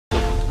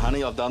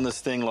Honey, I've done this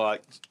thing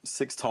like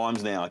 6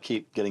 times now. I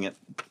keep getting it,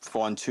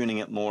 fine-tuning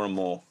it more and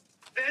more.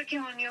 Working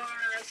on your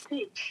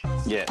speech.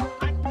 Yeah.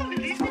 I thought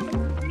this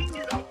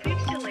is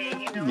officially,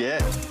 you know. Yeah,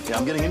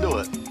 I'm getting into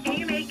it. Can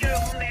you make your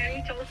own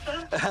marriage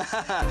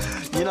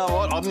also? You know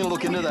what? I'm going to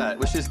look into that.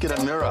 Let's just get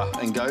a mirror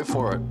and go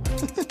for it.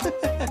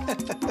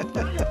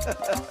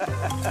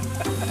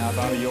 Now,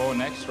 Barbie, you're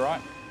next, right?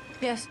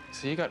 Yes.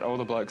 So you got all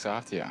the blokes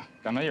after you.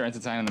 I know you're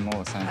entertaining them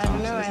all at the same time. I don't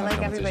know, so there's I no like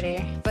competition.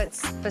 everybody, but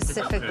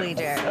specifically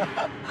Jared.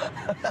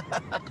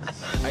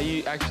 Are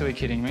you actually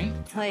kidding me?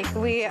 Like,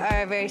 we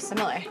are very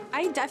similar.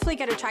 I definitely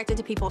get attracted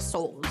to people's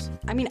souls.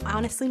 I mean,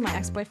 honestly, my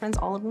ex-boyfriends,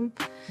 all of them,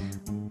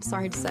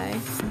 sorry to say,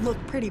 look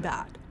pretty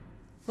bad.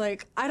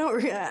 Like, I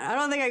don't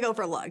think I go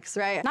for looks,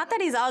 right? Not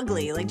that he's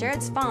ugly, like,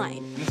 Jared's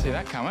fine. Didn't see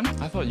that coming.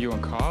 I thought you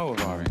and Kyle were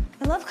vibing.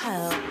 I love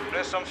Kyle,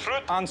 There's some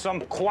fruit and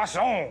some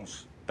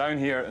croissants down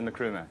here in the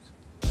crew mess.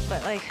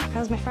 but, like,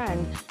 Kyle's my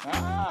friend.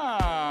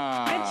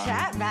 Ah. Good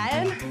chat,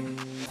 Ben.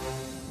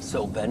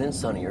 So Ben and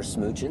Sonny are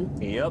smooching.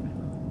 Yep.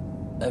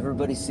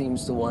 Everybody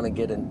seems to want to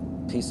get a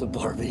piece of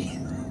Barbie.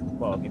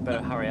 Well, you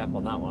better hurry up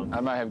on that one.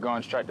 I may have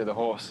gone straight to the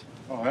horse.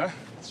 Oh, yeah?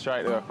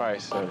 Straight to her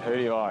face. Said, who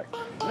do you like?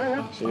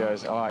 Yeah. She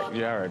goes, I like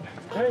Jared.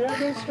 Yeah,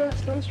 don't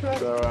stress, don't stress.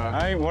 So,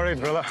 I ain't worried,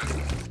 brother.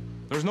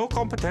 There's no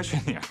competition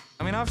here.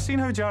 I mean, I've seen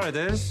how Jared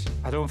is.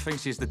 I don't think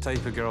she's the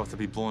type of girl to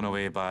be blown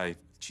away by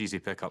cheesy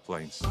pickup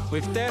lines.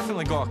 We've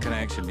definitely got a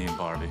connection, me and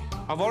Barbie.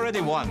 I've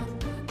already won.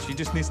 She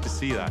just needs to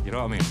see that, you know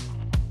what I mean?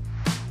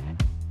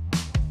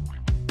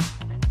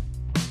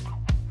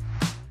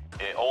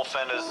 Yeah, all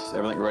fenders,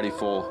 everything ready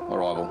for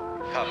arrival.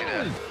 Copy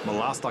that. My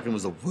last docking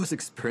was the worst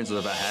experience I've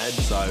ever had,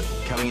 so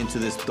coming into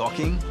this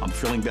docking, I'm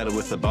feeling better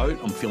with the boat,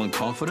 I'm feeling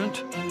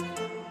confident,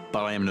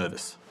 but I am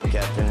nervous.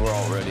 Captain, we're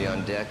already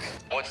on deck.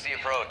 What's the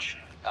approach?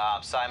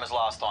 Same as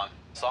last time.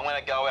 So I'm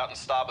gonna go out and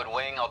starboard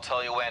wing, I'll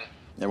tell you when.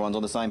 Everyone's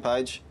on the same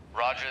page?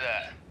 Roger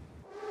that.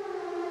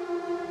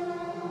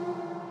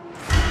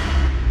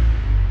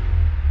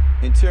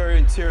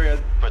 Interior.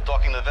 We're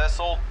docking the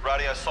vessel,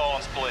 radio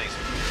silence please.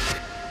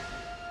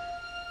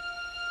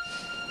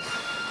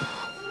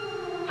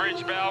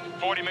 Bridge valve,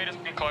 40 meters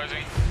from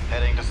closing.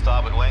 Heading to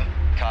starboard wing.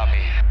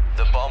 Copy.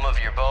 The bum of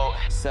your boat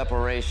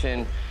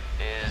separation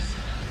is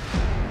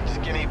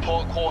Just give me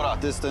port quarter.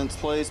 Distance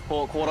please,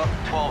 port quarter.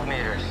 12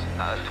 meters.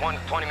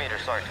 20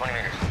 meters, sorry, 20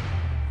 meters.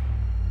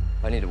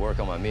 I need to work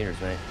on my meters,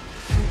 mate.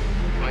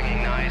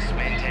 Winging nice,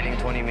 maintaining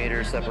 20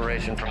 meters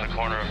separation from the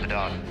corner of the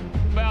dock.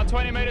 About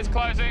 20 meters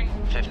closing.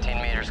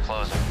 15 meters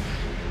closing.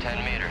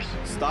 10 meters.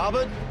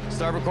 Starboard.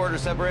 Starboard quarter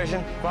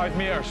separation. 5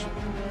 meters.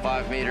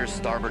 5 meters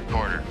starboard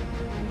quarter.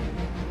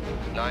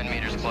 9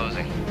 meters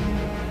closing.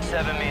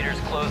 7 meters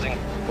closing.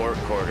 Port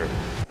quarter.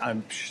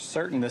 I'm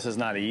certain this is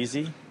not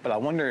easy, but I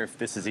wonder if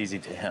this is easy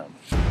to him.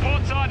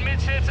 Port side,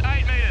 midships,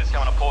 8 meters.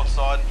 Coming to port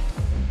side.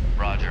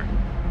 Roger.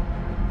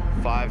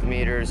 5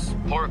 meters.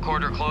 Port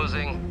quarter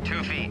closing.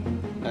 2 feet.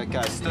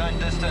 Okay, stern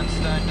distance.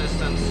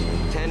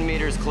 10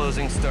 meters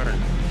closing stern.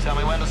 Tell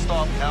me when to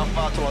stop. How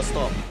far till I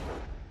stop?